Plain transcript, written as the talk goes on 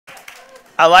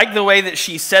I like the way that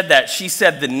she said that. She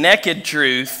said the naked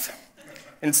truth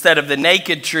instead of the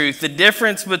naked truth. The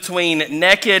difference between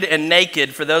naked and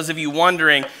naked, for those of you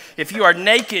wondering, if you are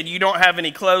naked, you don't have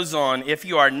any clothes on. If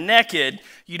you are naked,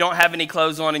 you don't have any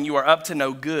clothes on and you are up to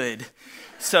no good.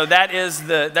 So that's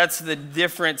the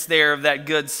difference there of that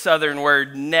good southern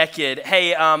word, naked.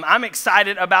 Hey, I'm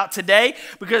excited about today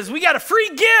because we got a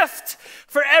free gift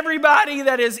for everybody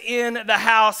that is in the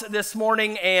house this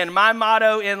morning. And my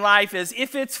motto in life is,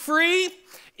 if it's free,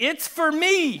 it's for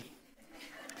me.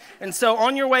 And so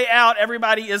on your way out,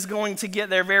 everybody is going to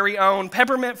get their very own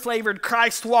peppermint-flavored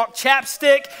Christwalk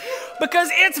chapstick because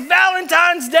it's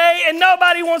Valentine's Day and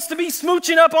nobody wants to be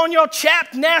smooching up on your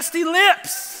chapped, nasty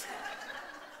lips.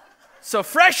 So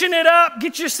freshen it up,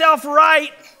 get yourself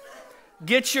right,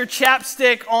 get your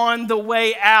chapstick on the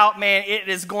way out. Man, it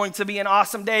is going to be an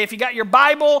awesome day. If you got your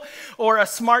Bible or a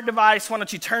smart device, why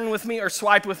don't you turn with me or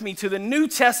swipe with me to the New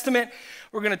Testament.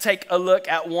 We're going to take a look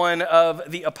at one of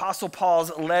the Apostle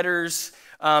Paul's letters,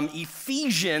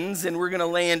 Ephesians, and we're going to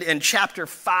land in chapter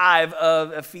 5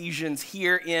 of Ephesians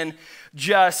here in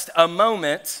just a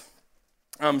moment.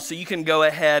 So you can go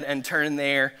ahead and turn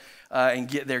there and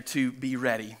get there to be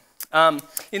ready.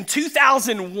 In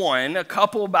 2001, a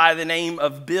couple by the name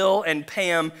of Bill and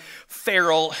Pam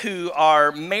Farrell, who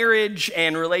are marriage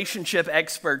and relationship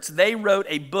experts, they wrote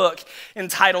a book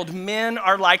entitled Men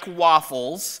Are Like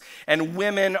Waffles and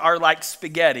Women Are Like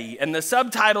Spaghetti. And the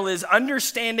subtitle is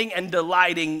Understanding and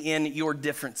Delighting in Your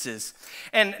Differences.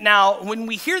 And now, when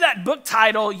we hear that book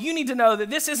title, you need to know that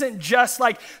this isn't just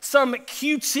like some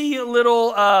cutesy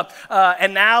little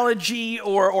analogy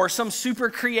or some super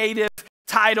creative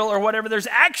title or whatever. There's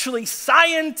actually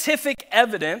scientific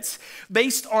evidence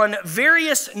based on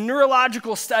various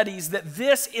neurological studies that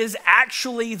this is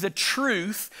actually the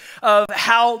truth of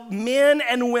how men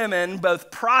and women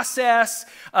both process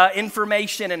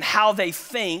information and how they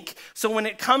think. So when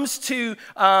it comes to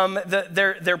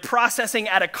their processing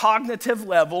at a cognitive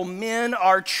level, men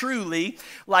are truly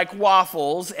like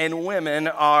waffles and women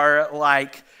are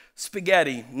like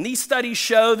spaghetti. And these studies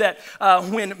show that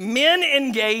when men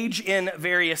engage in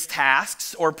various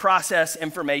tasks or process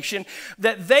information,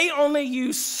 that they only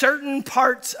use certain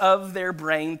parts of their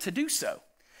brain to do so.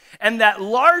 And that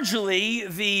largely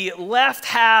the left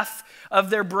half of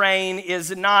their brain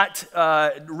is not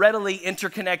readily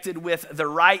interconnected with the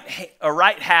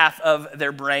right half of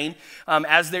their brain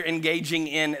as they're engaging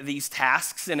in these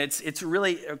tasks. And it's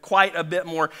really quite a bit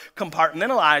more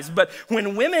compartmentalized. But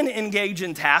when women engage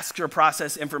in tasks or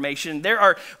process information, there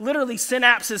are literally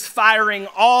synapses firing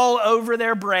all over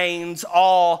their brains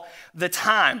all the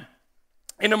time,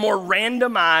 in a more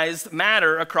randomized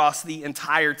manner across the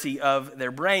entirety of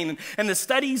their brain. And the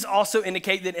studies also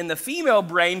indicate that in the female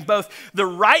brain, both the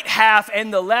right half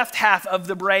and the left half of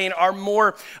the brain are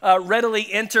more readily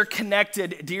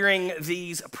interconnected during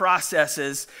these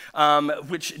processes,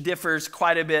 which differs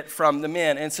quite a bit from the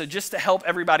men. And so just to help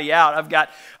everybody out, I've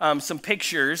got some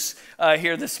pictures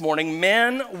here this morning.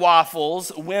 Men,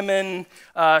 waffles, women,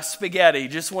 spaghetti.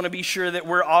 Just want to be sure that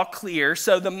we're all clear.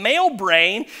 So the male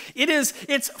brain,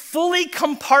 it's fully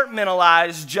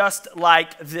compartmentalized just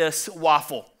like this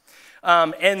waffle.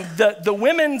 And the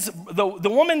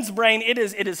woman's brain, it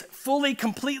is fully,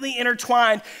 completely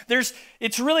intertwined.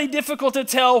 It's really difficult to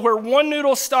tell where one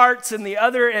noodle starts and the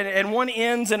other, and one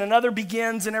ends and another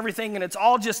begins and everything, and it's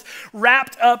all just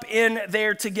wrapped up in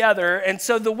there together. And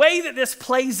so the way that this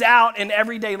plays out in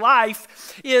everyday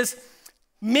life is,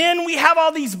 men, we have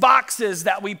all these boxes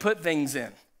that we put things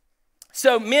in.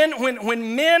 So men,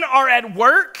 when men are at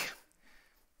work,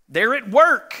 they're at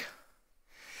work.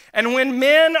 And when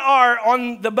men are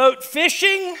on the boat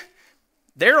fishing,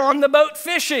 they're on the boat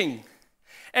fishing.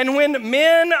 And when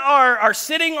men are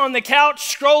sitting on the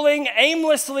couch scrolling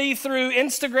aimlessly through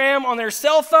Instagram on their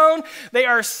cell phone, they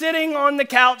are sitting on the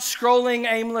couch scrolling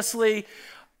aimlessly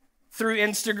through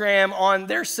Instagram on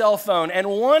their cell phone. And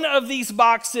one of these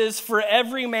boxes for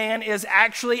every man is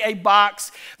actually a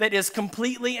box that is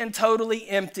completely and totally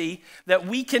empty, that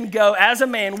we can go, as a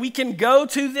man, we can go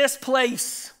to this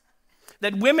place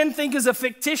that women think is a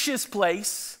fictitious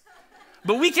place,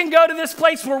 but we can go to this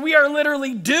place where we are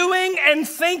literally doing and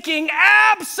thinking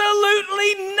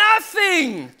absolutely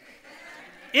nothing.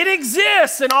 It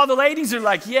exists. And all the ladies are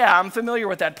like, yeah, I'm familiar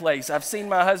with that place. I've seen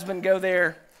my husband go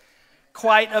there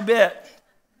quite a bit.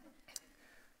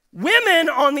 Women,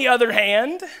 on the other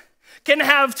hand, can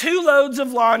have 2 loads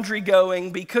of laundry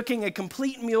going, be cooking a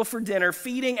complete meal for dinner,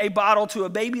 feeding a bottle to a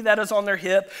baby that is on their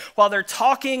hip, while they're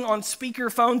talking on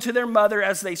speakerphone to their mother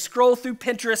as they scroll through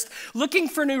Pinterest, looking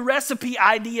for new recipe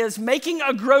ideas, making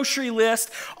a grocery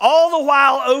list, all the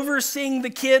while overseeing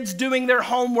the kids doing their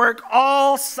homework,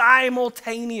 all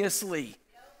simultaneously.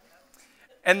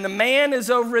 And the man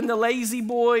is over in the lazy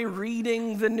boy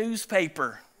reading the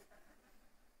newspaper.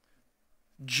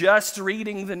 Just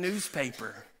reading the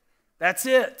newspaper. That's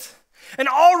it. And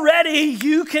already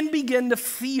you can begin to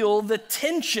feel the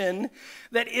tension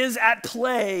that is at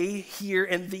play here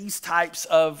in these types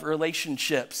of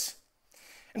relationships.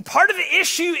 And part of the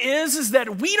issue is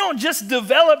that we don't just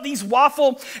develop these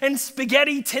waffle and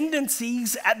spaghetti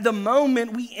tendencies at the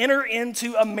moment we enter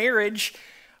into a marriage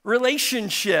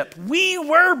relationship. We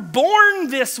were born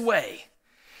this way.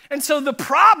 And so the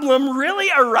problem really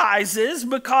arises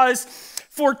because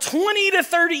for 20 to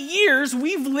 30 years,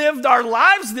 we've lived our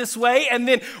lives this way, and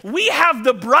then we have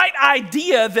the bright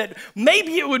idea that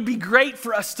maybe it would be great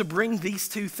for us to bring these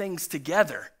two things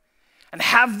together and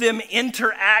have them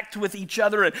interact with each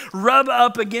other and rub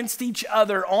up against each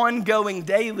other ongoing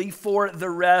daily for the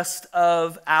rest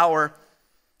of our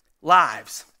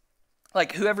lives.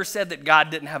 Like whoever said that God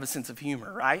didn't have a sense of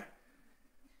humor, right?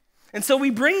 And so we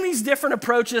bring these different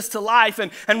approaches to life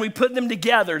and we put them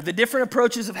together, the different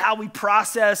approaches of how we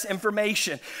process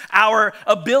information, our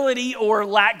ability or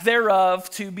lack thereof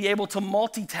to be able to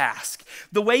multitask,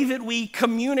 the way that we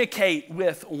communicate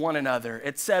with one another,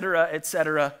 et cetera, et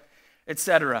cetera, et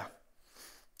cetera.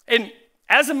 And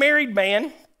as a married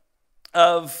man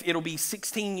of, it'll be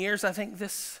 16 years, I think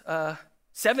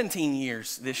 17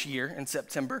 years this year in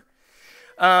September,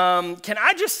 can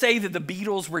I just say that the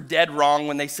Beatles were dead wrong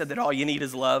when they said that all you need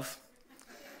is love?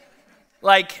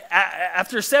 Like,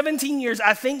 after 17 years,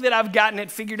 I think that I've gotten it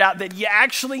figured out that you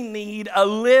actually need a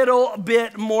little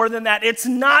bit more than that. It's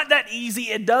not that easy.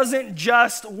 It doesn't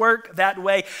just work that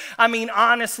way. I mean,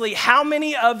 honestly, how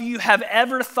many of you have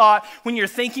ever thought when you're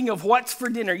thinking of what's for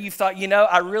dinner, you thought, you know,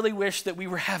 I really wish that we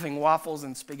were having waffles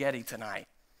and spaghetti tonight,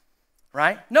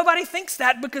 right? Nobody thinks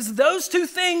that because those two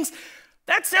things,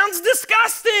 that sounds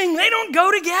disgusting. They don't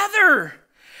go together.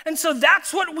 And so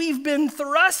that's what we've been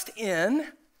thrust in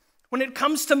when it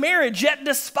comes to marriage. Yet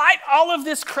despite all of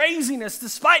this craziness,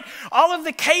 despite all of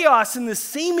the chaos and the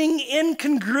seeming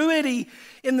incongruity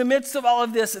in the midst of all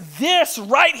of this, this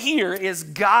right here is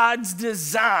God's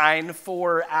design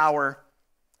for our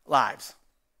lives.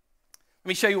 Let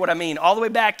me show you what I mean. All the way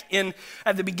back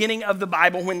at the beginning of the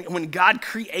Bible, when God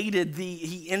created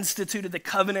he instituted the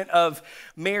covenant of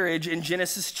marriage in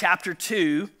Genesis chapter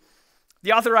 2,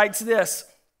 the author writes this,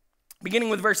 beginning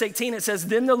with verse 18, it says,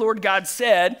 "Then the Lord God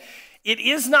said, 'It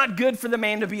is not good for the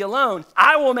man to be alone.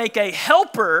 I will make a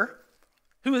helper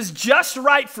who is just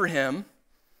right for him.'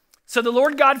 So the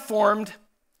Lord God formed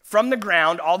from the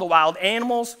ground all the wild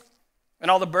animals and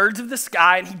all the birds of the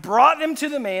sky, and he brought them to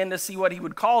the man to see what he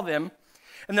would call them.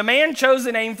 And the man chose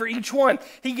a name for each one.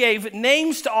 He gave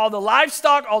names to all the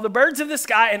livestock, all the birds of the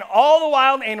sky, and all the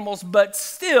wild animals, but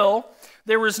still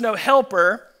there was no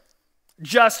helper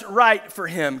just right for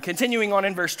him." Continuing on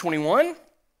in verse 21,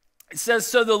 it says,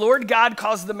 "So the Lord God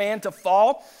caused the man to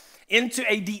fall into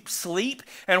a deep sleep,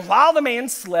 and while the man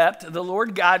slept, the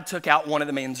Lord God took out one of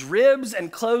the man's ribs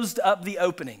and closed up the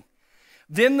opening.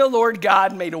 Then the Lord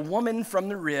God made a woman from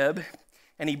the rib,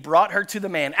 and he brought her to the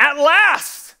man. 'At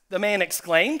last,' the man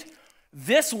exclaimed,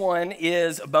 'this one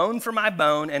is bone for my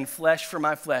bone and flesh for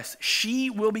my flesh. She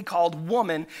will be called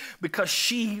woman because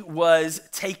she was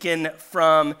taken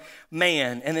from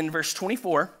man.'" And then verse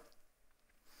 24,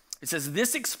 it says,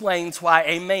 "This explains why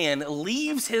a man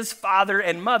leaves his father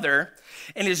and mother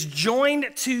and is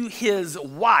joined to his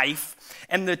wife,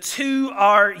 and the two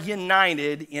are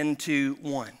united into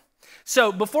one."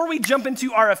 So before we jump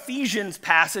into our Ephesians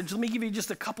passage, let me give you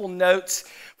just a couple notes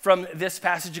from this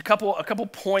passage, a couple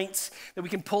points that we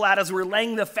can pull out as we're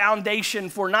laying the foundation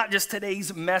for not just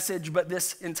today's message, but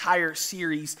this entire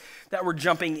series that we're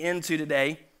jumping into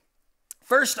today.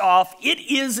 First off, it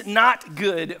is not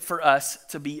good for us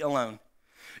to be alone.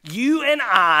 You and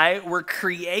I were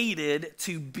created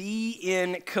to be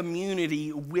in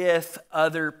community with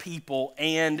other people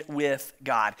and with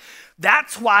God.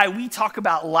 That's why we talk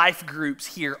about life groups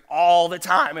here all the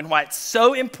time and why it's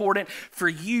so important for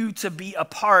you to be a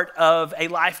part of a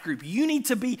life group. You need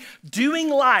to be doing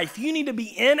life. You need to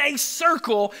be in a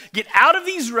circle. Get out of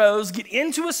these rows, get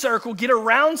into a circle, get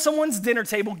around someone's dinner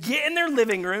table, get in their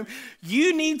living room.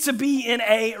 You need to be in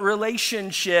a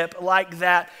relationship like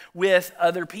that with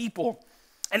other people.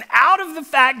 And out of the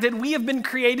fact that we have been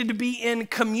created to be in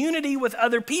community with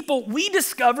other people, we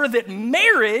discover that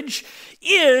marriage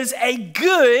is a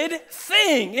good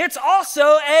thing. It's also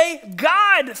a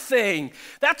God thing.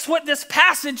 That's what this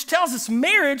passage tells us.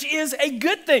 Marriage is a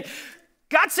good thing.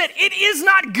 God said it is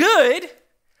not good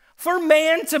for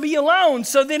man to be alone.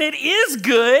 So then it is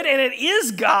good and it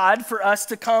is God for us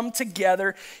to come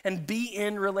together and be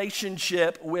in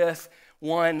relationship with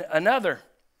one another.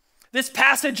 This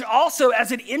passage also,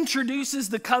 as it introduces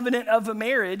the covenant of a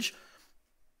marriage,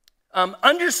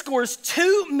 underscores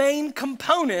two main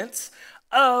components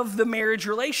of the marriage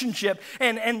relationship.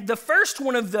 And the first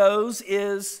one of those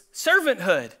is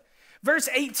servanthood. Verse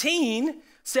 18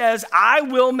 says,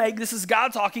 this is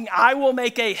God talking, I will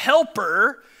make a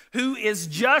helper who is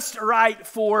just right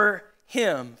for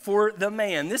him, for the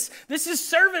man. This is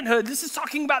servanthood. This is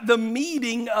talking about the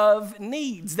meeting of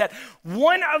needs. That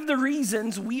one of the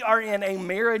reasons we are in a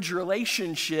marriage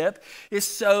relationship is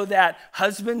so that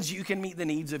husbands, you can meet the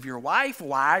needs of your wife,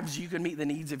 wives, you can meet the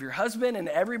needs of your husband, and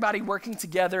everybody working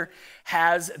together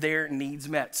has their needs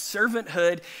met.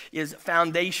 Servanthood is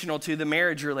foundational to the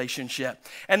marriage relationship.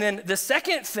 And then the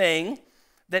second thing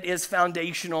that is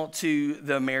foundational to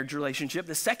the marriage relationship,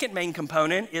 the second main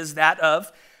component is that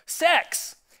of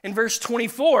sex. In verse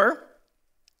 24,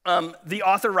 the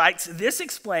author writes, this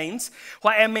explains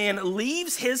why a man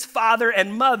leaves his father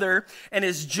and mother and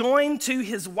is joined to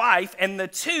his wife, and the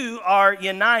two are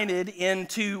united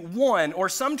into one. Or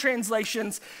some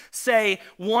translations say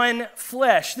one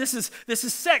flesh. This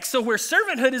is sex. So where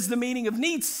servanthood is the meeting of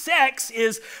needs, sex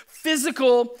is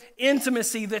physical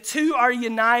intimacy. The two are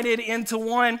united into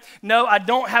one. No, I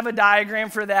don't have a diagram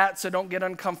for that, so don't get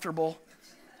uncomfortable.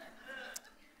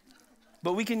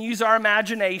 But we can use our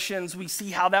imaginations. We see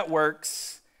how that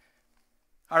works.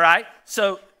 All right?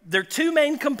 So there are two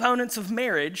main components of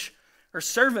marriage, are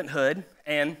servanthood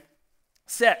and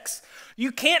sex.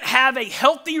 You can't have a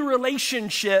healthy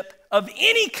relationship of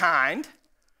any kind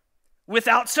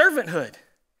without servanthood.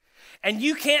 And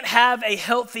you can't have a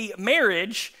healthy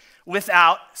marriage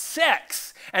without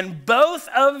sex. And both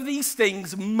of these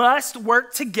things must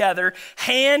work together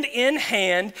hand in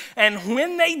hand. And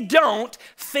when they don't,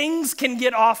 things can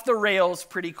get off the rails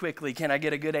pretty quickly. Can I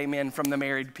get a good amen from the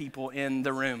married people in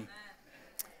the room?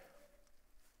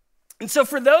 And so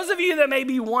for those of you that may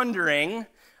be wondering,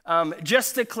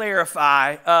 just to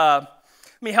clarify,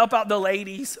 let me help out the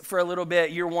ladies for a little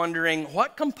bit. You're wondering,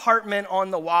 what compartment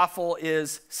on the waffle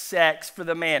is sex for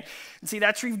the man? And see,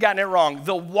 that's where you've gotten it wrong.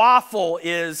 The waffle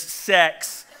is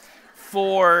sex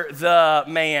for the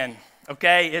man,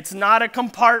 okay? It's not a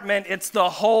compartment, it's the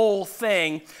whole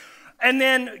thing. And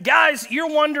then, guys, you're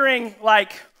wondering,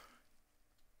 like,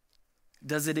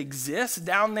 does it exist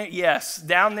down there? Yes,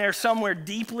 down there somewhere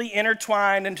deeply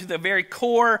intertwined into the very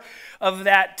core of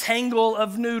that tangle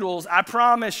of noodles. I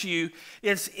promise you,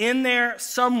 it's in there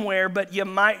somewhere, but you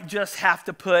might just have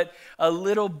to put a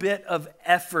little bit of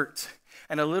effort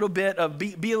and a little bit of,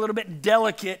 be a little bit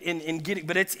delicate in getting,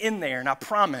 but it's in there, and I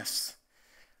promise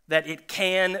that it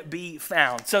can be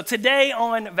found. So today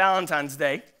on Valentine's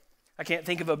Day, I can't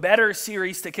think of a better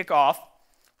series to kick off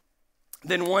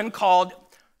than one called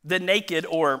The Naked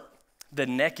or The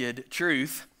Naked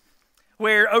Truth,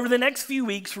 where over the next few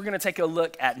weeks, we're going to take a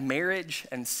look at marriage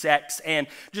and sex and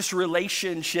just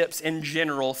relationships in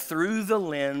general through the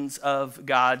lens of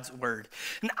God's Word.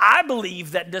 And I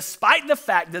believe that despite the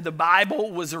fact that the Bible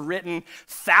was written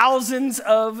thousands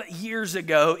of years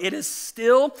ago, it is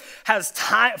still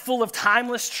full of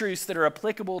timeless truths that are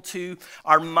applicable to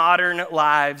our modern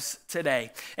lives today.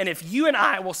 And if you and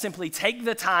I will simply take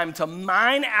the time to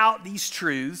mine out these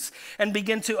truths and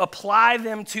begin to apply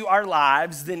them to our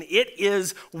lives, then it is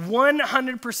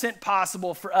 100%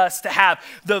 possible for us to have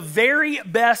the very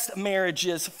best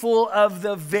marriages full of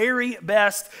the very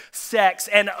best sex,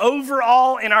 and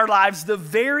overall in our lives, the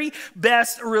very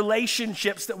best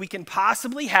relationships that we can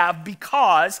possibly have,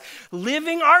 because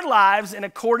living our lives in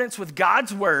accordance with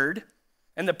God's Word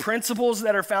and the principles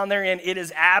that are found therein, it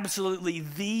is absolutely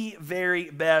the very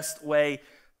best way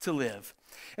to live.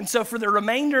 And so for the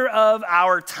remainder of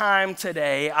our time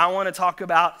today, I want to talk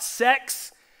about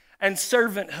sex and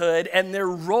servanthood and their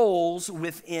roles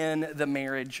within the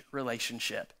marriage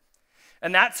relationship.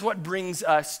 And that's what brings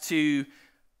us to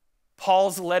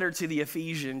Paul's letter to the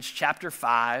Ephesians, chapter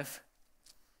 5,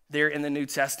 there in the New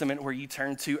Testament where you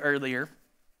turned to earlier.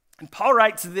 And Paul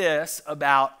writes this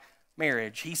about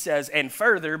marriage. He says, and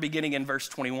further, beginning in verse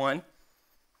 21,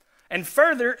 and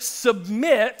further,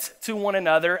 submit to one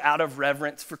another out of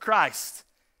reverence for Christ.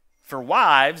 For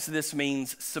wives, this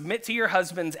means submit to your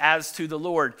husbands as to the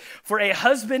Lord. For a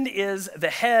husband is the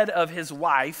head of his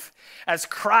wife, as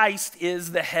Christ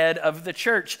is the head of the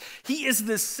church. He is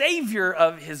the Savior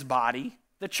of his body,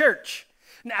 the church.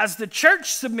 And as the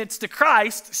church submits to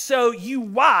Christ, so you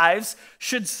wives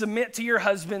should submit to your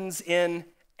husbands in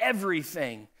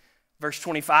everything. Verse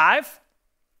 25,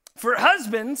 for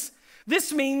husbands,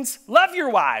 this means love your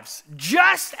wives,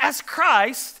 just as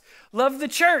Christ loved the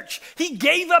church. He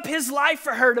gave up his life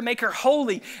for her to make her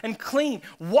holy and clean,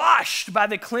 washed by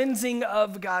the cleansing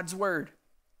of God's word.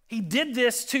 He did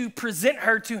this to present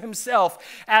her to himself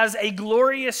as a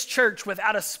glorious church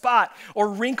without a spot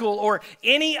or wrinkle or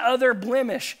any other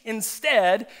blemish.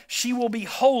 Instead, she will be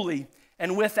holy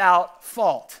and without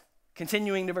fault.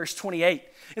 Continuing to verse 28.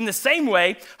 In the same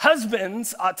way,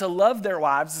 husbands ought to love their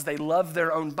wives as they love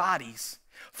their own bodies.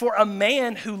 For a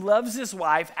man who loves his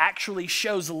wife actually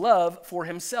shows love for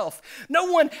himself.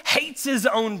 No one hates his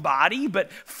own body,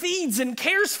 but feeds and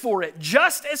cares for it,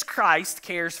 just as Christ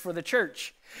cares for the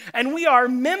church. And we are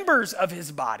members of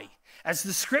his body. As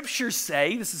the scriptures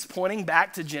say, this is pointing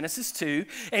back to Genesis 2,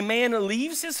 a man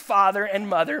leaves his father and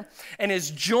mother and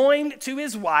is joined to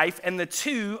his wife, and the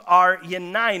two are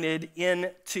united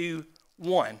into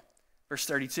one. Verse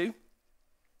 32.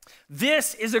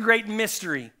 This is a great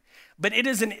mystery, but it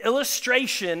is an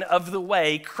illustration of the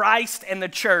way Christ and the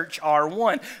church are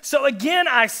one. So again,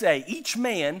 I say, each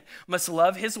man must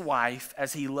love his wife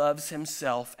as he loves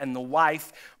himself, and the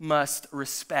wife must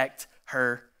respect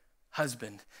her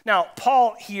husband. Now,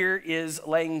 Paul here is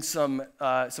laying some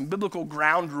biblical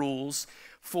ground rules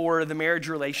for the marriage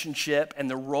relationship and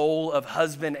the role of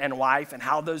husband and wife and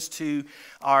how those two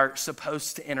are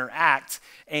supposed to interact.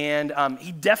 And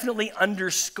he definitely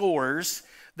underscores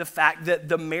the fact that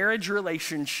the marriage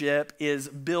relationship is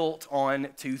built on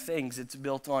two things. It's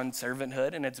built on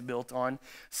servanthood and it's built on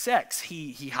sex.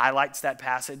 He highlights that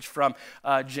passage from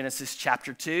Genesis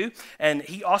chapter 2. And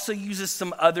he also uses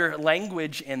some other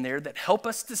language in there that help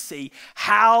us to see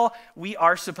how we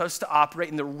are supposed to operate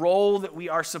and the role that we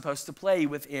are supposed to play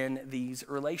within these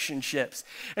relationships.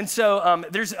 And so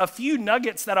there's a few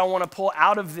nuggets that I want to pull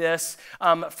out of this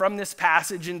from this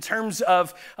passage in terms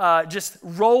of just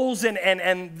roles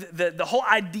and the whole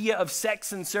idea of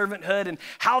sex and servanthood and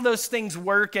how those things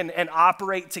work and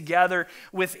operate together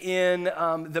within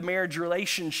the marriage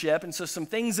relationship. And so some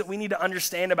things that we need to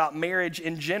understand about marriage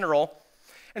in general.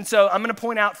 And so I'm going to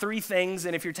point out three things,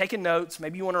 and if you're taking notes,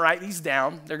 maybe you want to write these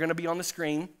down. They're going to be on the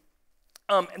screen.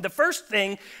 And the first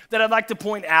thing that I'd like to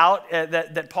point out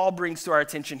that Paul brings to our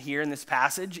attention here in this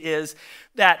passage is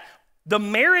that the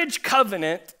marriage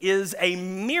covenant is a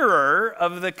mirror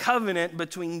of the covenant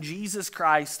between Jesus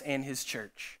Christ and his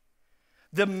church.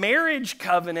 The marriage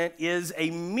covenant is a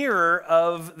mirror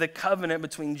of the covenant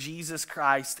between Jesus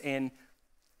Christ and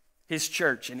his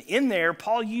church. And in there,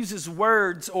 Paul uses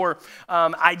words or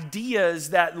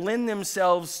ideas that lend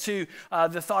themselves to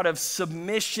the thought of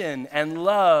submission and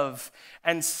love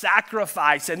and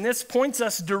sacrifice. And this points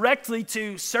us directly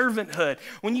to servanthood.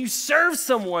 When you serve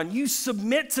someone, you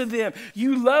submit to them,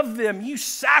 you love them, you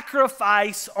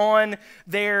sacrifice on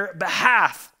their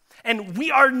behalf. And we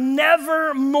are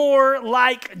never more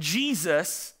like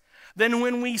Jesus than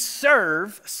when we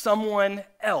serve someone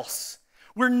else.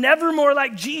 We're never more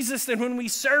like Jesus than when we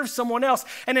serve someone else.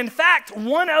 And in fact,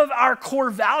 one of our core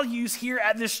values here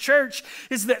at this church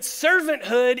is that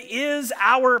servanthood is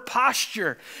our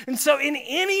posture. And so in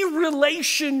any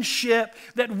relationship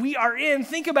that we are in,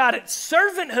 think about it,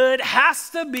 servanthood has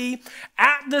to be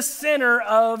at the center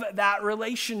of that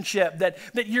relationship.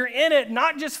 That you're in it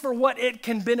not just for what it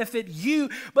can benefit you,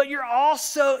 but you're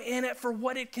also in it for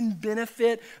what it can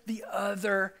benefit the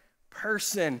other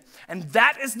person. And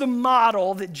that is the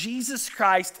model that Jesus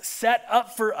Christ set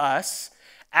up for us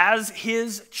as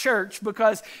his church,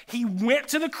 because he went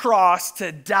to the cross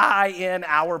to die in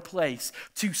our place,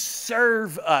 to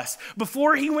serve us.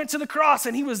 Before he went to the cross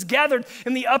and he was gathered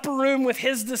in the upper room with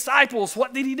his disciples,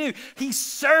 what did he do? He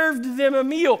served them a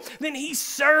meal. Then he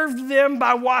served them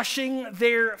by washing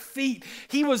their feet.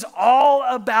 He was all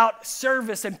about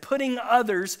service and putting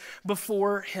others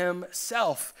before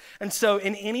himself. And so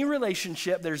in any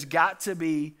relationship, there's got to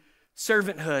be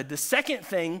servanthood. The second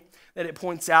thing that it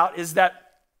points out is that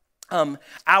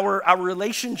our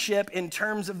relationship in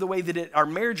terms of the way that our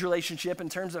marriage relationship in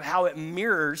terms of how it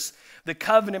mirrors the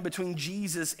covenant between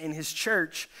Jesus and his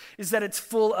church is that it's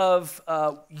full of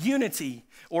unity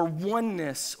or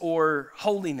oneness or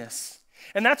holiness.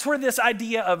 And that's where this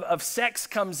idea of sex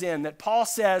comes in, that Paul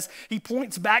says, he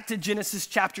points back to Genesis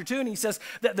chapter 2, and he says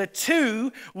that the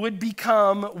two would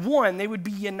become one. They would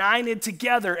be united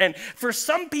together. And for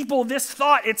some people, this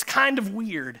thought, it's kind of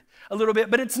weird a little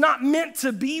bit, but it's not meant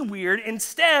to be weird.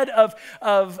 Instead of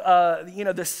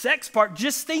the sex part,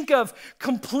 just think of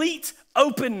complete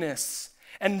openness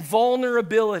and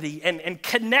vulnerability and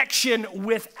connection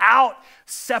without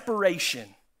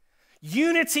separation.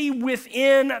 Unity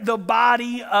within the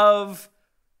body of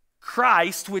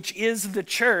Christ, which is the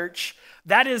church.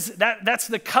 That's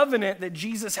the covenant that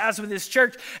Jesus has with his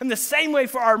church. And the same way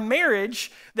for our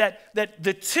marriage, that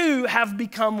the two have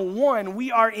become one.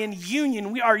 We are in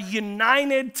union. We are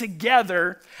united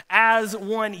together as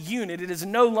one unit. It is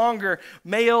no longer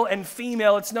male and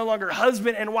female. It's no longer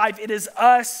husband and wife. It is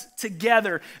us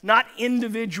together, not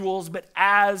individuals, but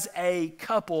as a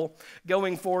couple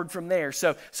going forward from there.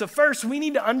 So first, we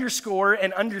need to underscore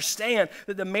and understand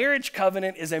that the marriage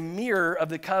covenant is a mirror of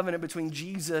the covenant between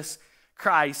Jesus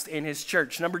Christ and his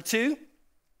church. Number two,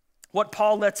 what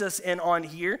Paul lets us in on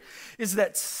here is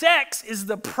that sex is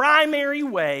the primary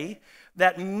way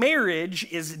that marriage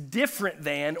is different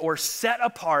than or set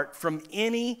apart from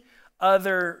any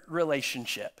other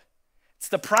relationship. It's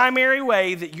the primary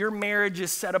way that your marriage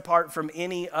is set apart from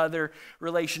any other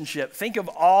relationship. Think of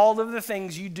all of the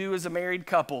things you do as a married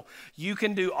couple. You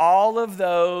can do all of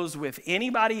those with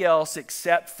anybody else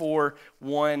except for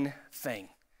one thing.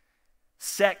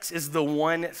 Sex is the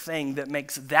one thing that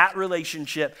makes that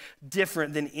relationship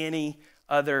different than any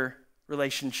other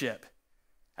relationship.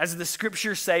 As the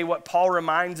scriptures say, what Paul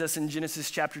reminds us in Genesis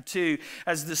chapter 2,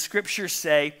 as the scriptures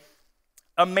say,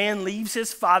 a man leaves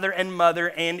his father and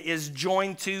mother and is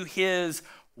joined to his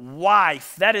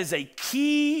wife. That is a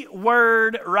key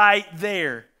word right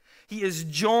there. He is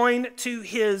joined to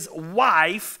his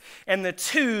wife, and the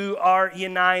two are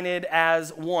united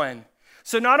as one.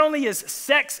 So not only is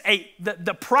sex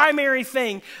the primary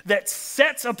thing that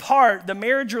sets apart the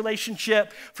marriage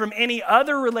relationship from any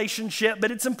other relationship, but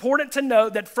it's important to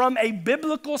note that from a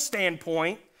biblical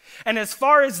standpoint, and as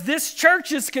far as this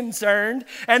church is concerned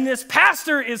and this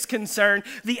pastor is concerned,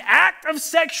 the act of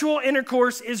sexual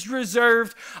intercourse is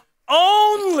reserved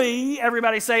only,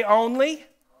 everybody say only.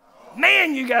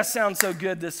 Man, you guys sound so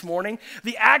good this morning.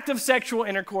 The act of sexual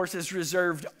intercourse is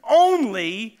reserved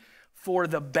only for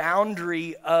the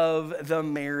boundary of the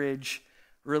marriage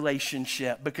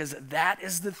relationship, because that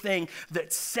is the thing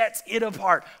that sets it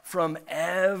apart from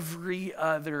every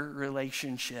other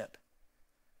relationship.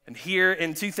 And here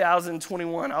in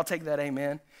 2021, I'll take that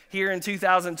amen. Here in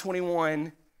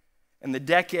 2021 and the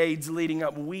decades leading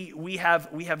up, we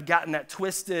have gotten that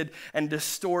twisted and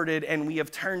distorted, and we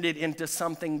have turned it into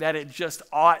something that it just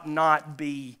ought not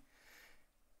be.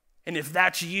 And if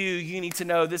that's you, you need to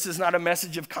know this is not a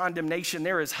message of condemnation.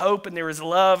 There is hope and there is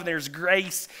love and there's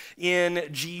grace in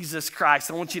Jesus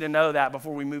Christ. I want you to know that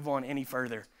before we move on any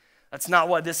further. That's not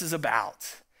what this is about.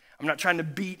 I'm not trying to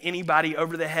beat anybody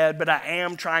over the head, but I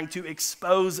am trying to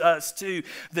expose us to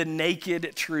the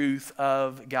naked truth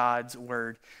of God's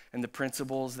word and the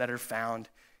principles that are found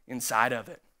inside of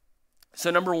it.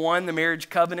 So number one, the marriage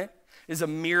covenant is a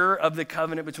mirror of the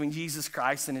covenant between Jesus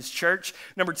Christ and his church.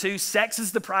 Number two, sex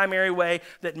is the primary way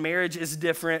that marriage is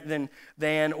different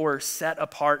than or set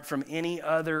apart from any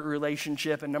other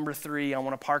relationship. And number three, I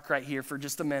want to park right here for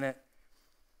just a minute.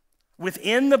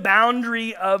 Within the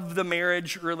boundary of the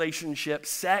marriage relationship,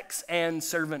 sex and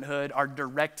servanthood are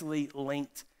directly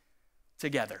linked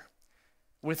together.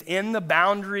 Within the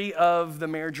boundary of the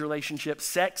marriage relationship,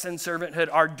 sex and servanthood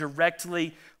are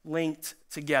directly linked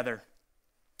together.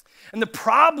 And the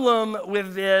problem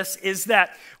with this is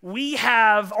that we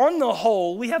have, on the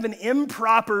whole, we have an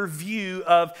improper view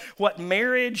of what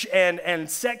marriage and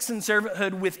sex and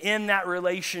servanthood within that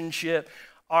relationship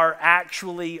are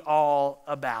actually all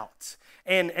about.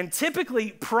 And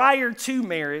typically prior to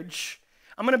marriage,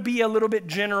 I'm going to be a little bit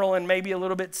general and maybe a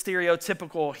little bit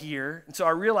stereotypical here, and so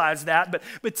I realize that,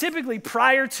 but typically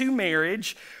prior to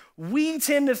marriage, we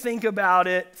tend to think about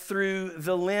it through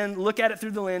the lens, look at it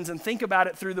through the lens and think about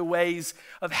it through the ways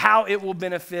of how it will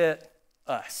benefit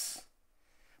us.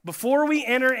 Before we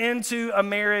enter into a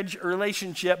marriage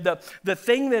relationship, the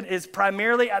thing that is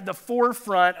primarily at the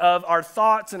forefront of our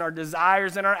thoughts and our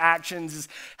desires and our actions is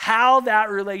how that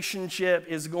relationship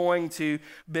is going to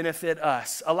benefit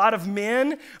us. A lot of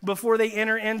men, before they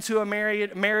enter into a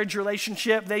marriage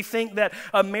relationship, they think that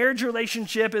a marriage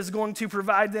relationship is going to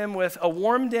provide them with a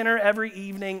warm dinner every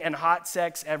evening and hot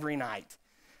sex every night.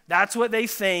 That's what they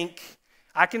think.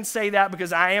 I can say that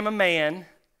because I am a man.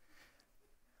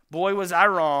 Boy, was I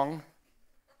wrong.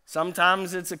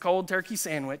 Sometimes it's a cold turkey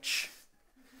sandwich.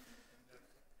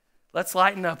 Let's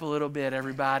lighten up a little bit,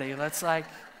 everybody.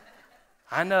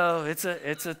 I know it's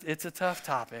a tough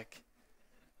topic.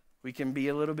 We can be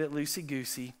a little bit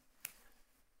loosey-goosey.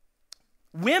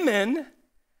 Women,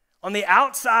 on the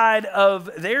outside of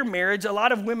their marriage, a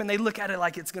lot of women, they look at it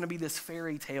like it's going to be this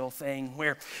fairy tale thing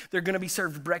where they're going to be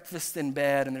served breakfast in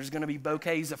bed and there's going to be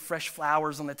bouquets of fresh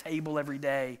flowers on the table every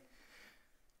day.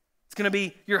 It's going to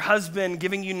be your husband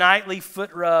giving you nightly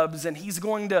foot rubs, and he's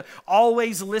going to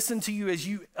always listen to you as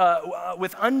you,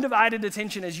 with undivided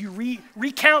attention as you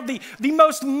recount the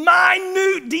most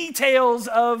minute details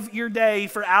of your day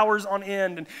for hours on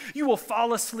end, and you will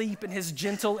fall asleep in his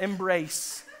gentle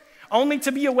embrace, only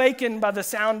to be awakened by the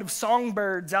sound of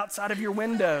songbirds outside of your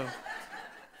window.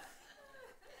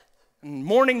 And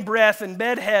morning breath and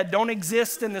bedhead don't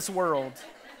exist in this world.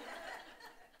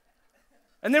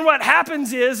 And then what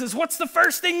happens is what's the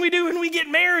first thing we do when we get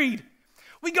married?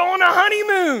 We go on a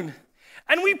honeymoon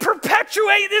and we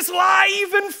perpetuate this lie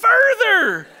even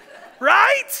further,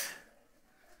 right?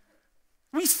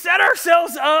 We set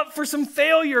ourselves up for some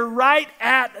failure right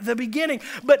at the beginning.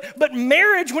 But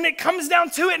marriage, when it comes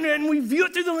down to it and we view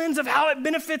it through the lens of how it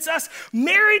benefits us,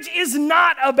 marriage is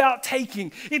not about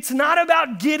taking. It's not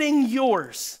about getting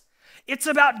yours. It's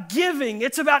about giving.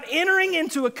 It's about entering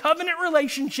into a covenant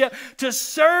relationship to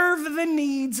serve the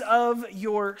needs of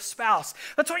your spouse.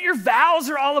 That's what your vows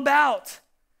are all about.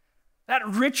 That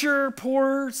richer,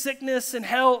 poorer, sickness and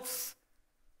health,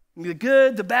 the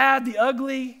good, the bad, the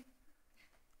ugly,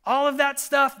 all of that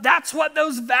stuff. That's what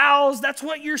those vows, that's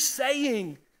what you're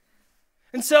saying.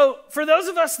 And so for those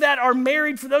of us that are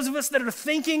married, for those of us that are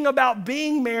thinking about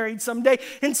being married someday,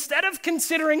 instead of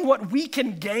considering what we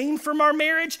can gain from our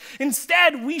marriage,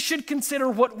 instead we should consider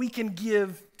what we can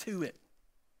give to it.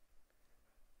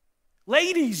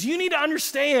 Ladies, you need to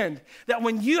understand that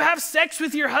when you have sex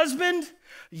with your husband,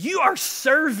 you are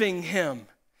serving him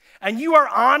and you are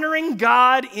honoring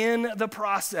God in the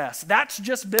process. That's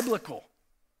just biblical.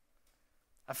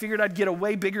 I figured I'd get a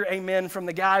way bigger amen from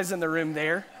the guys in the room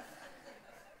there.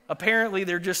 Apparently,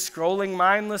 they're just scrolling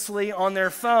mindlessly on their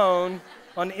phone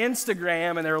on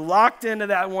Instagram, and they're locked into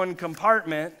that one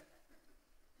compartment.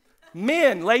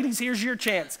 Men, ladies, here's your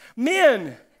chance.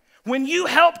 Men, when you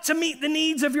help to meet the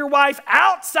needs of your wife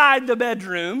outside the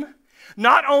bedroom,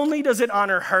 not only does it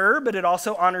honor her, but it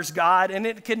also honors God, and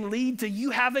it can lead to you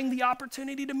having the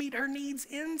opportunity to meet her needs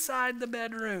inside the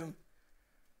bedroom.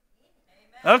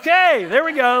 Okay, there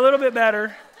we go, a little bit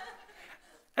better.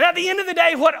 And at the end of the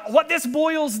day, what this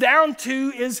boils down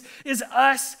to is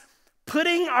us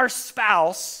putting our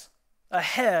spouse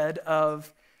ahead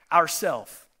of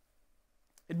ourselves.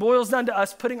 It boils down to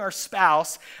us putting our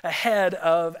spouse ahead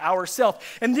of ourselves.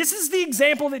 And this is the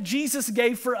example that Jesus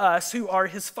gave for us who are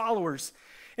his followers.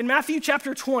 In Matthew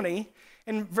chapter 20,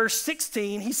 in verse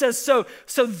 16, he says, So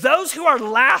those who are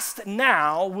last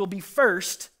now will be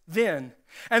first then.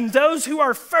 And those who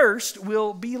are first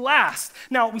will be last.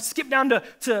 Now, we skip down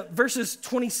to verses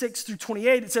 26 through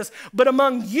 28. It says, but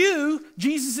among you,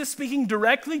 Jesus is speaking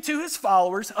directly to his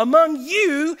followers, among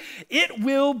you, it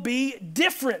will be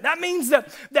different. That means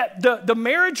that the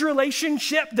marriage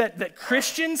relationship that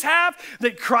Christians have,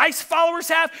 that Christ followers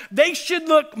have, they should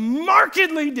look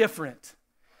markedly different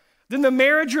than the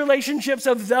marriage relationships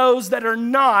of those that are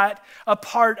not a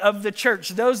part of the church,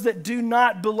 those that do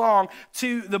not belong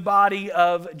to the body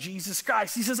of Jesus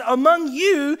Christ. He says, among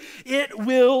you, it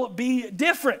will be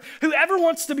different. Whoever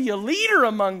wants to be a leader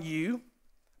among you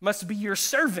must be your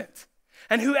servant.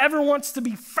 And whoever wants to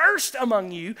be first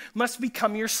among you must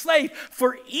become your slave.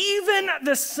 For even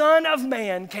the Son of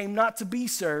Man came not to be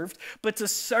served, but to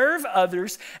serve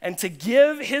others and to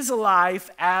give his life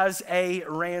as a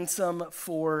ransom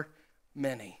for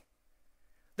many.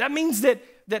 That means that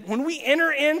when we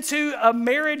enter into a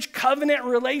marriage covenant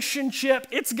relationship,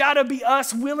 it's got to be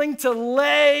us willing to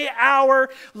lay our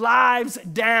lives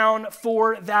down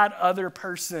for that other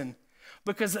person.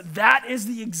 Because that is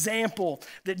the example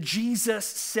that Jesus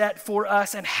set for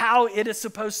us and how it is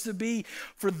supposed to be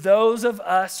for those of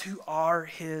us who are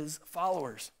his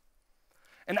followers.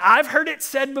 And I've heard it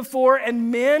said before, and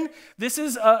men, this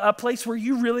is a place where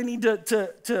you really need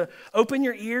to open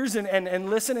your ears and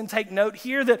listen and take note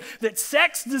here, that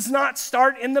sex does not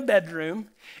start in the bedroom.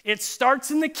 It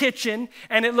starts in the kitchen,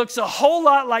 and it looks a whole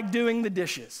lot like doing the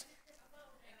dishes.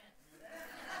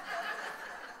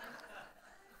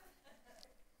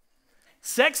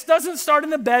 Sex doesn't start in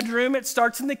the bedroom, it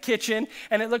starts in the kitchen,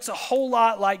 and it looks a whole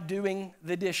lot like doing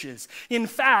the dishes. In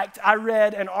fact, I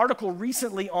read an article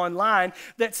recently online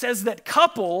that says that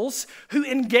couples who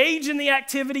engage in the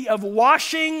activity of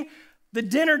washing the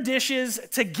dinner dishes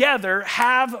together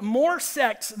have more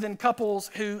sex than couples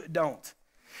who don't.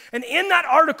 And in that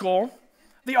article,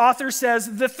 the author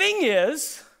says, the thing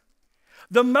is,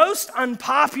 the most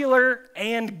unpopular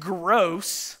and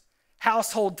gross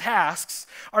household tasks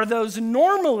are those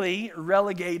normally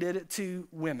relegated to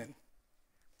women.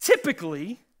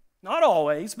 Typically, not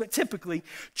always, but typically,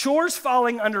 chores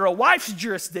falling under a wife's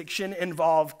jurisdiction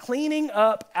involve cleaning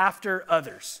up after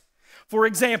others. For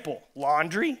example,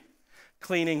 laundry,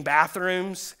 cleaning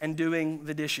bathrooms, and doing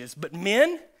the dishes. But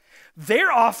men,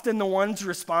 they're often the ones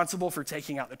responsible for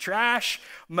taking out the trash,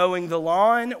 mowing the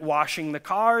lawn, washing the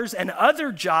cars, and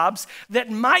other jobs that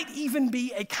might even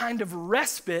be a kind of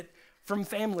respite from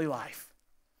family life.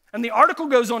 And the article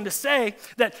goes on to say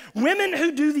that women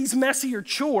who do these messier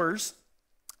chores,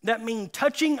 that mean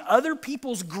touching other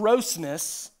people's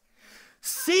grossness,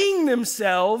 seeing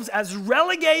themselves as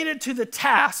relegated to the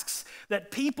tasks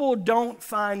that people don't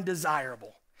find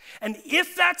desirable. And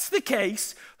if that's the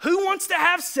case, who wants to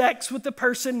have sex with the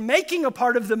person making a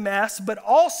part of the mess, but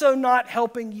also not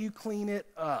helping you clean it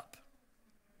up?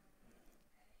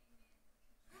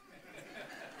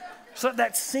 So let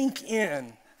that sink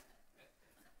in.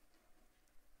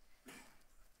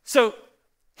 So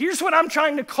here's what I'm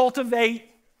trying to cultivate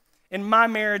in my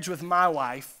marriage with my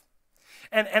wife.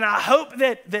 And I hope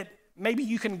that maybe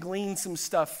you can glean some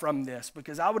stuff from this,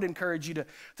 because I would encourage you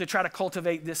to try to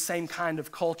cultivate this same kind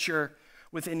of culture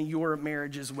within your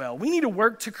marriage as well. We need to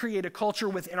work to create a culture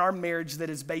within our marriage that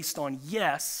is based on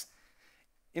yes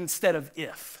instead of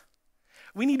if.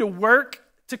 We need to work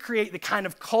to create the kind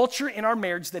of culture in our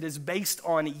marriage that is based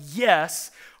on yes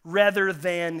rather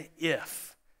than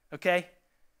if, okay?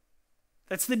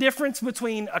 That's the difference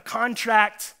between a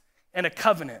contract and a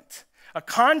covenant. A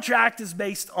contract is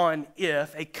based on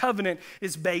if, a covenant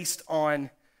is based on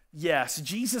yes.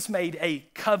 Jesus made a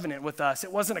covenant with us.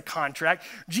 It wasn't a contract.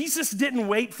 Jesus didn't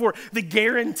wait for the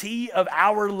guarantee of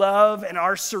our love and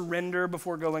our surrender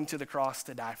before going to the cross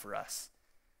to die for us.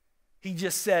 He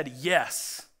just said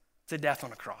yes to death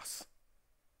on a cross.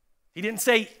 He didn't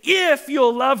say, if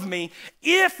you'll love me,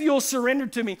 if you'll surrender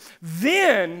to me,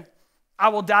 then I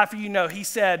will die for you. No, he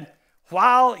said,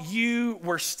 while you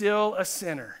were still a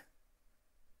sinner,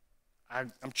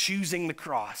 I'm choosing the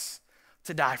cross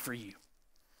to die for you.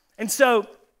 And so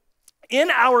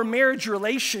in our marriage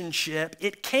relationship,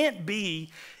 it can't be,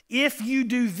 if you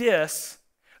do this,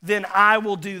 then I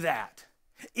will do that.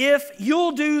 If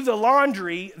you'll do the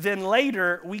laundry, then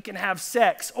later we can have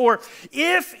sex. Or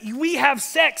if we have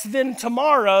sex, then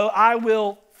tomorrow I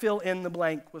will fill in the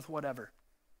blank with whatever.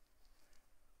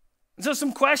 And so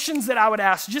some questions that I would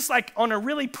ask, just like on a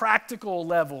really practical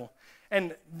level,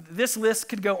 and this list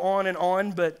could go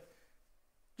on, but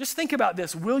just think about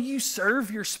this. Will you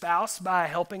serve your spouse by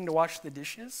helping to wash the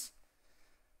dishes?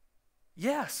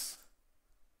 Yes.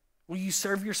 Will you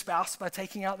serve your spouse by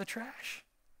taking out the trash?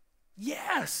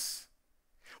 Yes.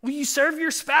 Will you serve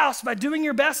your spouse by doing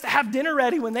your best to have dinner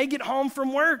ready when they get home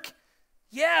from work?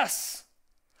 Yes.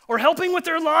 Or helping with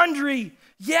their laundry?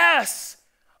 Yes.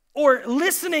 Or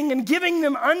listening and giving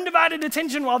them undivided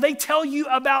attention while they tell you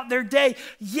about their day?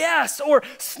 Yes. Or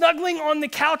snuggling on the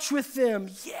couch with them?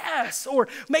 Yes. Or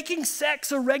making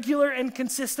sex a regular and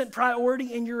consistent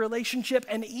priority in your relationship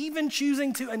and even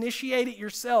choosing to initiate it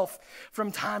yourself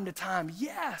from time to time?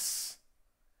 Yes.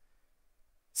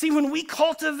 See, when we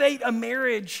cultivate a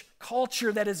marriage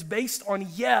culture that is based on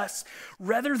yes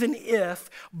rather than if,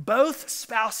 both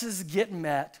spouses get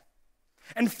met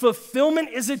and fulfillment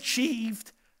is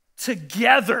achieved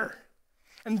together.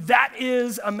 And that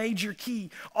is a major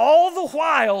key. All the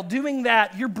while doing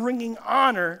that, you're bringing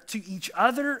honor to each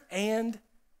other and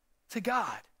to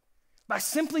God by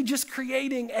simply just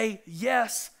creating a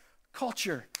yes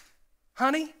culture.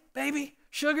 Honey, baby,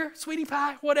 sugar, sweetie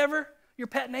pie, whatever your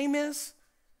pet name is.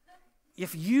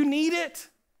 If you need it,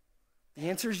 the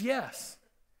answer is yes.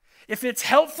 If it's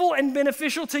helpful and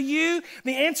beneficial to you,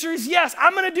 the answer is yes.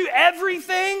 I'm going to do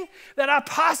everything that I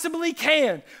possibly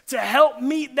can to help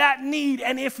meet that need.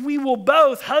 And if we will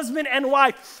both, husband and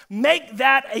wife, make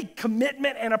that a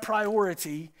commitment and a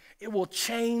priority, it will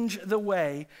change the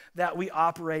way that we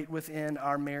operate within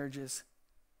our marriages.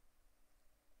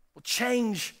 It will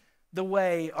change the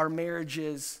way our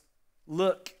marriages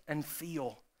look and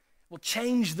feel. It will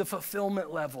change the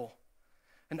fulfillment level.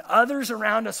 And others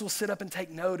around us will sit up and take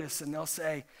notice and they'll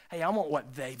say, hey, I want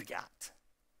what they've got.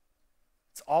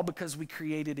 It's all because we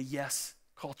created a yes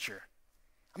culture.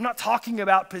 I'm not talking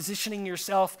about positioning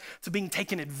yourself to being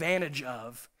taken advantage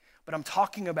of, but I'm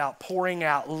talking about pouring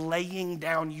out, laying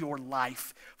down your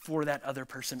life for that other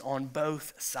person on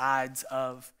both sides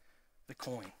of the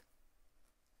coin.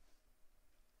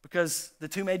 Because the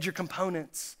two major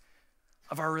components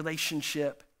of our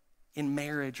relationship in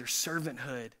marriage or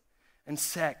servanthood and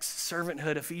sex.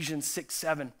 Servanthood, Ephesians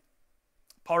 6:7.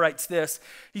 Paul writes this.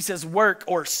 He says, work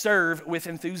or serve with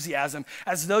enthusiasm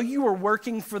as though you were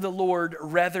working for the Lord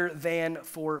rather than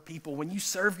for people. When you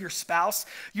serve your spouse,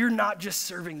 you're not just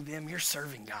serving them, you're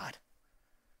serving God.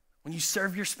 When you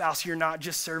serve your spouse, you're not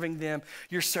just serving them,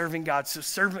 you're serving God. So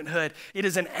servanthood, it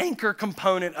is an anchor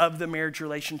component of the marriage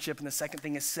relationship. And the second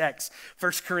thing is sex.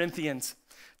 1 Corinthians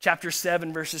chapter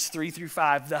 7, verses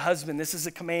 3-5. The husband, this is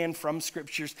a command from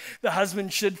scriptures. The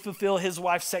husband should fulfill his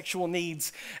wife's sexual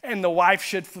needs, and the wife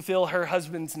should fulfill her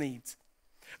husband's needs.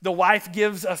 The wife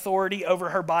gives authority over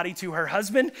her body to her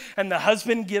husband, and the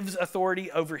husband gives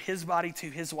authority over his body to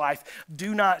his wife.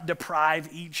 Do not deprive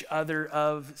each other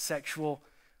of sexual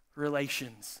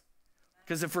relations.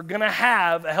 Because if we're going to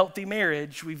have a healthy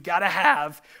marriage, we've got to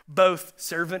have both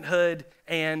servanthood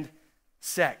and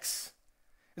sex.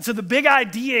 And so the big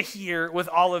idea here with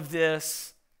all of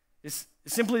this is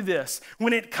simply this.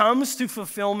 When it comes to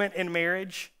fulfillment in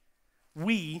marriage,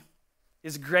 we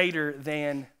is greater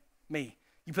than me.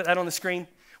 You put that on the screen?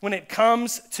 When it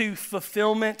comes to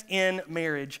fulfillment in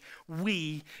marriage,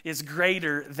 we is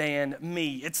greater than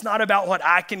me. It's not about what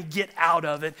I can get out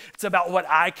of it. It's about what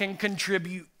I can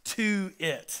contribute to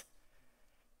it.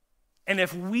 And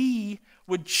if we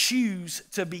would choose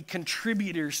to be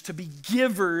contributors, to be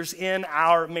givers in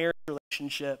our marriage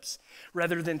relationships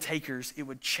rather than takers, it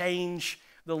would change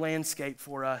the landscape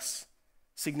for us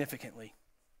significantly.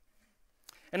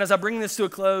 And as I bring this to a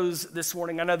close this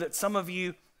morning, I know that some of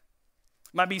you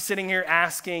might be sitting here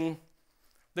asking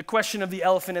the question of the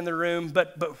elephant in the room,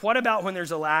 but what about when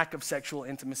there's a lack of sexual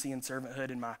intimacy and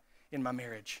servanthood in my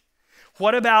marriage?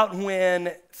 What about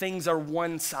when things are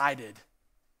one-sided?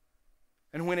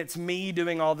 And when it's me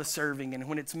doing all the serving, and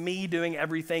when it's me doing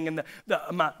everything, and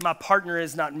my partner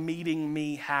is not meeting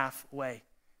me halfway.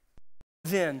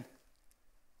 Then,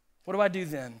 what do I do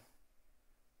then?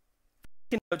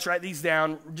 You can notes, write these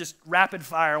down, just rapid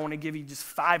fire. I want to give you just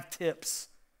 5 tips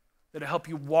that'll help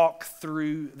you walk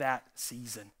through that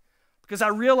season. Because I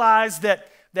realize that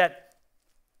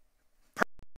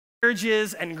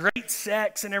marriages and great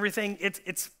sex and everything,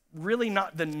 it's really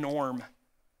not the norm,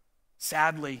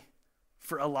 sadly,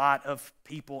 for a lot of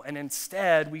people. And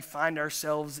instead, we find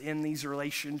ourselves in these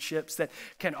relationships that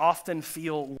can often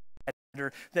feel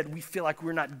or that we feel like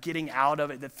we're not getting out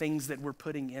of it the things that we're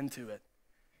putting into it.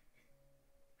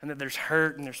 And that there's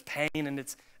hurt and there's pain and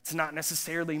it's not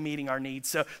necessarily meeting our needs.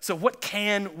 So what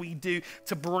can we do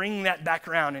to bring that back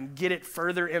around and get it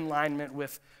further in alignment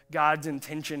with God's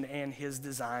intention and his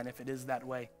design if it is that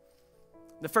way?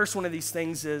 The first one of these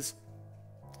things is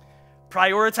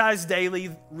prioritize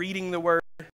daily reading the word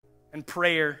and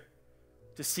prayer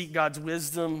to seek God's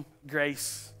wisdom,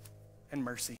 grace, and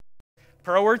mercy.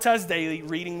 Prioritize daily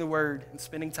reading the word and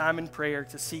spending time in prayer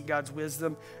to seek God's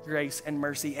wisdom, grace, and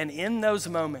mercy. And in those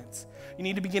moments, you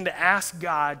need to begin to ask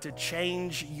God to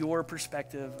change your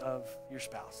perspective of your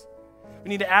spouse. We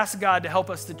need to ask God to help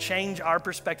us to change our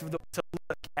perspective to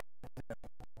look at them.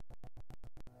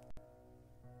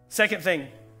 Second thing,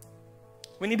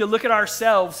 we need to look at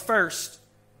ourselves first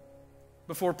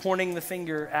before pointing the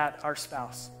finger at our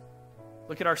spouse.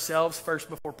 Look at ourselves first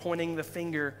before pointing the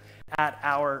finger at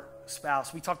our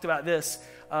spouse. We talked about this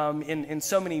in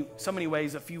so many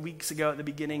ways a few weeks ago at the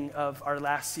beginning of our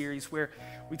last series, where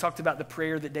we talked about the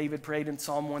prayer that David prayed in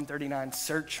Psalm 139,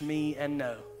 search me and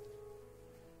know.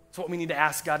 It's what we need to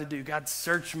ask God to do. God,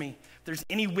 search me. If there's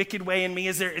any wicked way in me,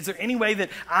 is there any way that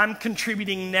I'm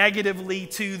contributing negatively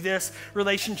to this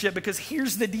relationship? Because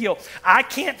here's the deal. I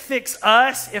can't fix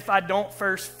us if I don't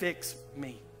first fix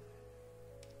me.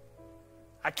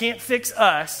 I can't fix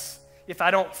us if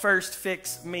I don't first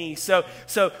fix me. So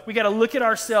we got to look at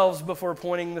ourselves before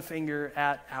pointing the finger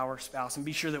at our spouse and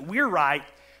be sure that we're right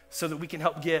so that we can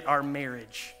help get our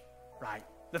marriage right.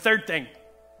 The third thing,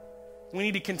 we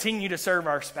need to continue to serve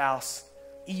our spouse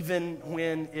even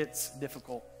when it's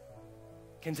difficult.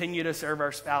 Continue to serve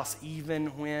our spouse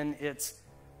even when it's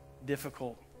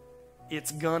difficult.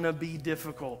 It's gonna be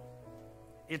difficult.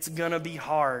 It's gonna be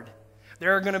hard.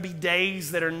 There are going to be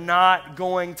days that are not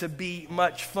going to be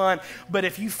much fun. But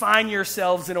if you find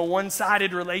yourselves in a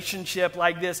one-sided relationship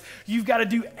like this, you've got to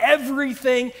do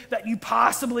everything that you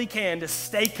possibly can to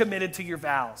stay committed to your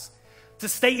vows, to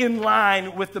stay in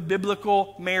line with the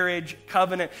biblical marriage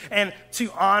covenant, and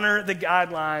to honor the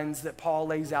guidelines that Paul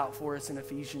lays out for us in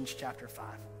Ephesians chapter 5.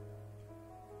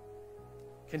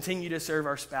 Continue to serve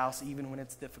our spouse even when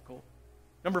it's difficult.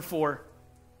 Number 4.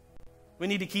 We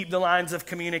need to keep the lines of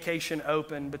communication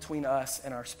open between us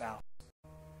and our spouse.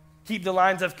 Keep the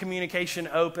lines of communication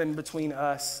open between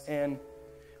us and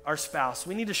our spouse.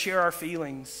 We need to share our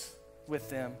feelings with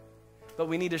them, but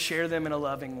we need to share them in a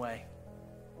loving way.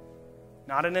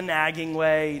 Not in a nagging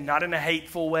way, not in a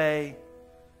hateful way,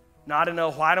 not in a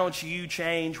why don't you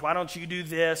change, why don't you do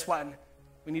this.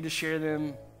 We need to share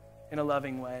them in a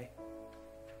loving way.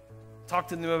 Talk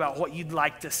to them about what you'd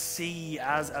like to see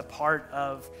as a part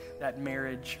of that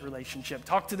marriage relationship.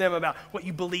 Talk to them about what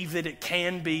you believe that it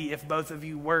can be if both of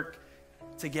you work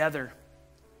together.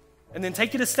 And then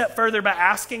take it a step further by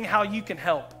asking how you can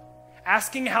help,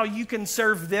 asking how you can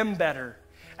serve them better.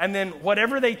 And then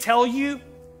whatever they tell you,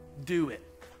 do it.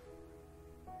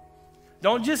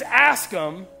 Don't just ask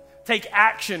them, take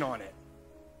action on it.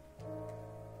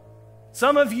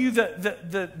 Some of you,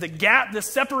 the gap, the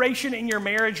separation in your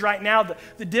marriage right now,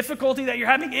 the difficulty that you're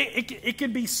having, it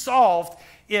could be solved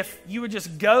if you would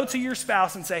just go to your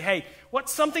spouse and say, hey,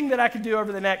 what's something that I could do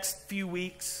over the next few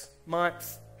weeks,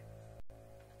 months,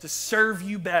 to serve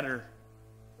you better?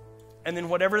 And then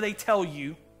whatever they tell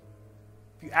you,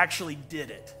 if you actually did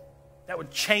it, that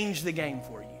would change the game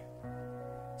for you.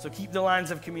 So keep the lines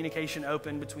of communication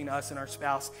open between us and our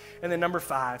spouse. And then number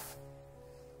 5,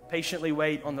 patiently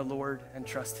wait on the Lord and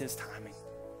trust His timing.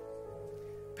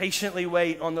 Patiently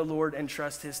wait on the Lord and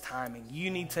trust His timing. You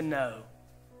need to know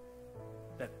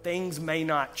that things may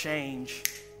not change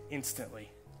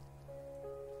instantly.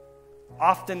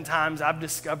 Oftentimes, I've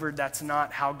discovered that's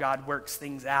not how God works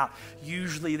things out.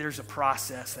 Usually, there's a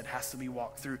process that has to be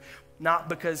walked through. Not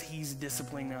because He's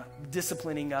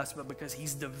disciplining us, but because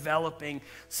He's developing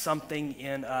something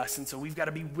in us. And so we've got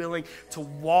to be willing to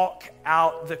walk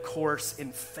out the course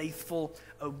in faithful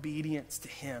obedience to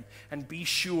Him and be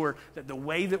sure that the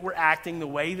way that we're acting, the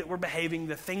way that we're behaving,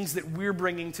 the things that we're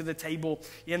bringing to the table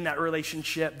in that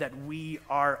relationship, that we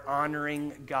are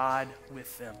honoring God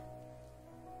with them.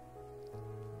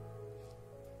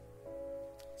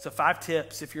 So 5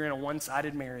 tips if you're in a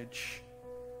one-sided marriage.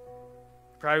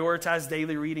 Prioritize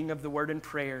daily reading of the Word and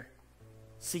prayer,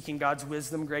 seeking God's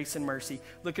wisdom, grace, and mercy.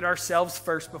 Look at ourselves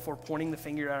first before pointing the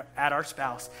finger at our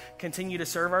spouse. Continue to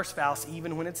serve our spouse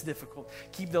even when it's difficult.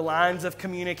 Keep the lines of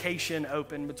communication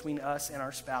open between us and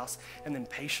our spouse, and then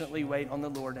patiently wait on the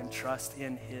Lord and trust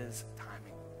in His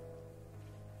timing.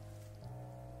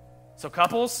 So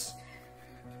couples,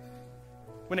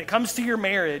 when it comes to your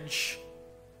marriage,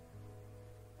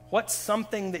 what's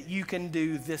something that you can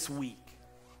do this week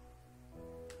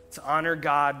to honor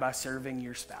God by serving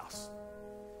your spouse?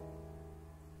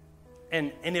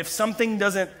 And if something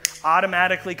doesn't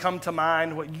automatically come to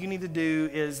mind, what you need to do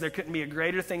is, there couldn't be a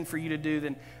greater thing for you to do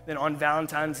than on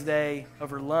Valentine's Day,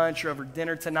 over lunch or over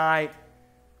dinner tonight,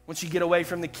 once you get away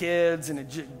from the kids and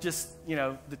just,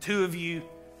 the two of you,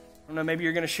 I don't know, maybe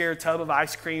you're going to share a tub of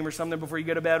ice cream or something before you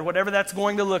go to bed, whatever that's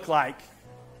going to look like.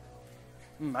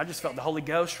 I just felt the Holy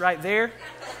Ghost right there.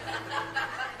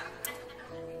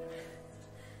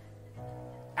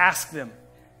 Ask them,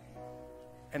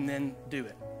 and then do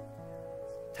it.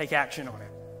 Take action on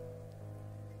it.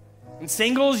 And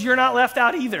singles, you're not left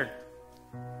out either.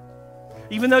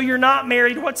 Even though you're not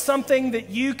married, what's something that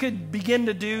you could begin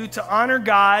to do to honor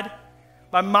God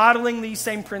by modeling these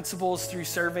same principles through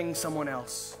serving someone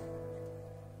else?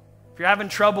 If you're having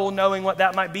trouble knowing what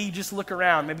that might be, just look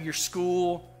around. Maybe your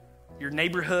school, your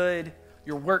neighborhood,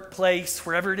 your workplace,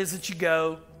 wherever it is that you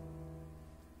go.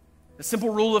 The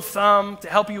simple rule of thumb to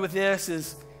help you with this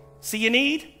is, see a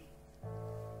need,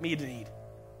 meet a need.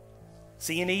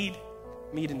 See a need,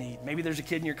 meet a need. Maybe there's a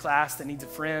kid in your class that needs a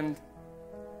friend.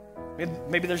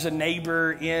 Maybe there's a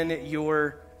neighbor in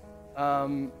your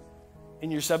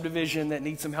subdivision that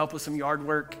needs some help with some yard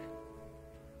work.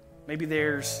 Maybe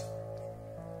there's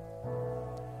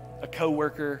a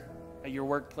coworker at your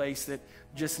workplace that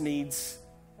just needs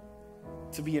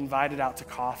to be invited out to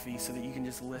coffee so that you can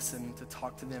just listen to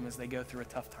talk to them as they go through a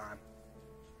tough time.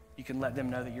 You can let them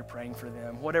know that you're praying for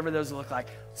them. Whatever those look like,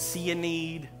 see a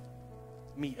need,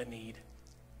 meet a need.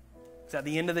 Because at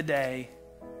the end of the day,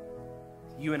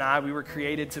 you and I, we were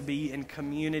created to be in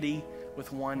community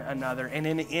with one another. And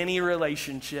in any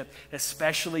relationship,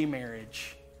 especially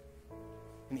marriage,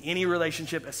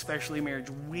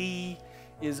 we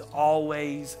is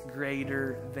always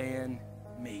greater than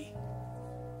me.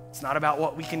 It's not about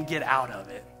what we can get out of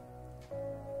it.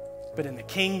 But in the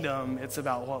kingdom, it's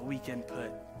about what we can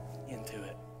put into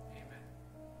it. Amen.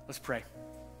 Let's pray.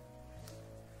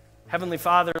 Heavenly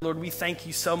Father, Lord, we thank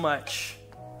you so much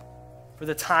for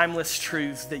the timeless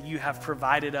truths that you have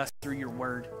provided us through your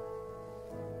word.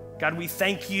 God, we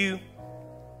thank you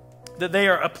that they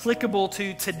are applicable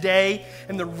to today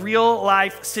and the real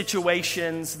life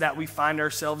situations that we find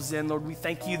ourselves in. Lord, we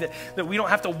thank you that we don't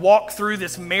have to walk through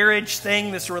this marriage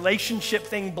thing, this relationship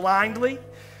thing blindly,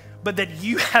 but that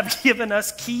you have given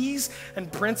us keys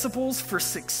and principles for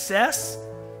success.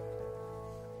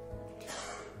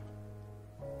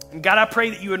 And God, I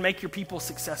pray that you would make your people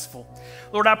successful.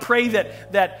 Lord, I pray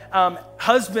that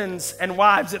husbands and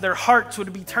wives, that their hearts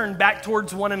would be turned back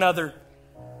towards one another,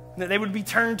 and that they would be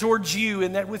turned towards you,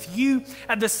 and that with you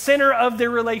at the center of their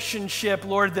relationship,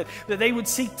 Lord, that they would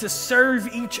seek to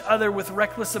serve each other with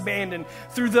reckless abandon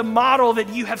through the model that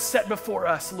you have set before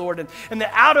us, Lord. And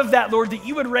that out of that, Lord, that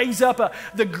you would raise up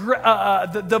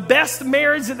the best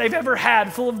marriage that they've ever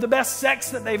had, full of the best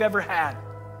sex that they've ever had.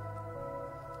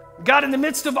 God, in the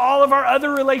midst of all of our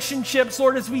other relationships,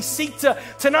 Lord, as we seek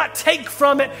to not take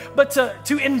from it, but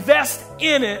to invest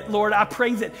in it, Lord, I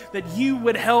pray that you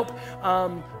would help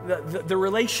the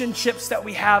relationships that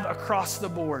we have across the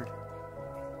board,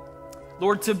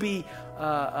 Lord, to be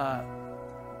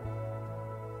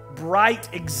bright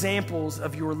examples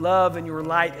of your love and your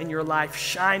light and your life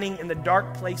shining in the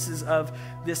dark places of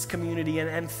this community,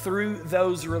 and through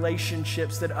those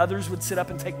relationships that others would sit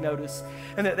up and take notice,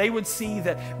 and that they would see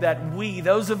that we,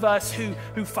 those of us who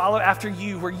follow after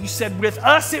you, where you said with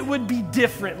us it would be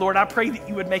different, Lord, I pray that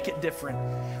you would make it different.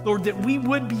 Lord, that we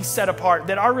would be set apart,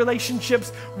 that our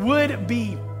relationships would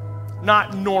be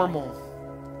not normal,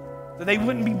 that they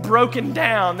wouldn't be broken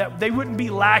down, that they wouldn't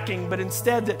be lacking, but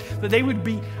instead that they would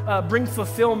be bring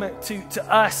fulfillment to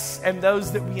us and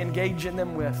those that we engage in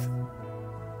them with.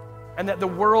 And that the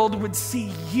world would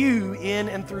see you in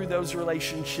and through those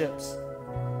relationships.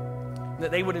 That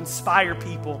they would inspire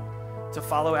people to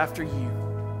follow after you.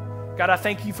 God, I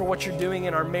thank you for what you're doing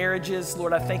in our marriages.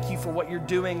 Lord, I thank you for what you're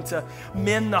doing to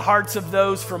mend the hearts of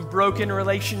those from broken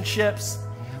relationships.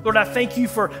 Lord, I thank you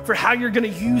for how you're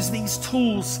going to use these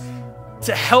tools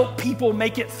to help people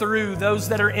make it through, those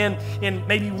that are in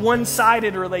maybe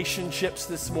one-sided relationships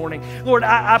this morning. Lord,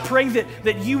 I pray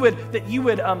that you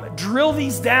would drill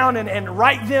these down and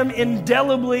write them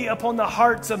indelibly upon the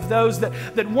hearts of those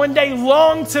that one day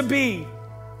long to be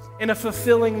in a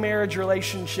fulfilling marriage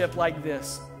relationship like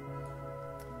this.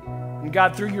 And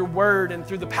God, through your word and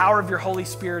through the power of your Holy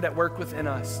Spirit at work within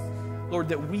us, Lord,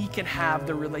 that we can have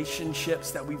the relationships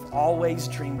that we've always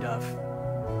dreamed of.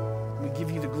 We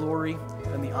give you the glory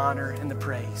and the honor and the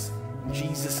praise. In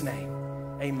Jesus' name,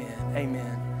 amen,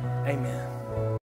 amen, amen.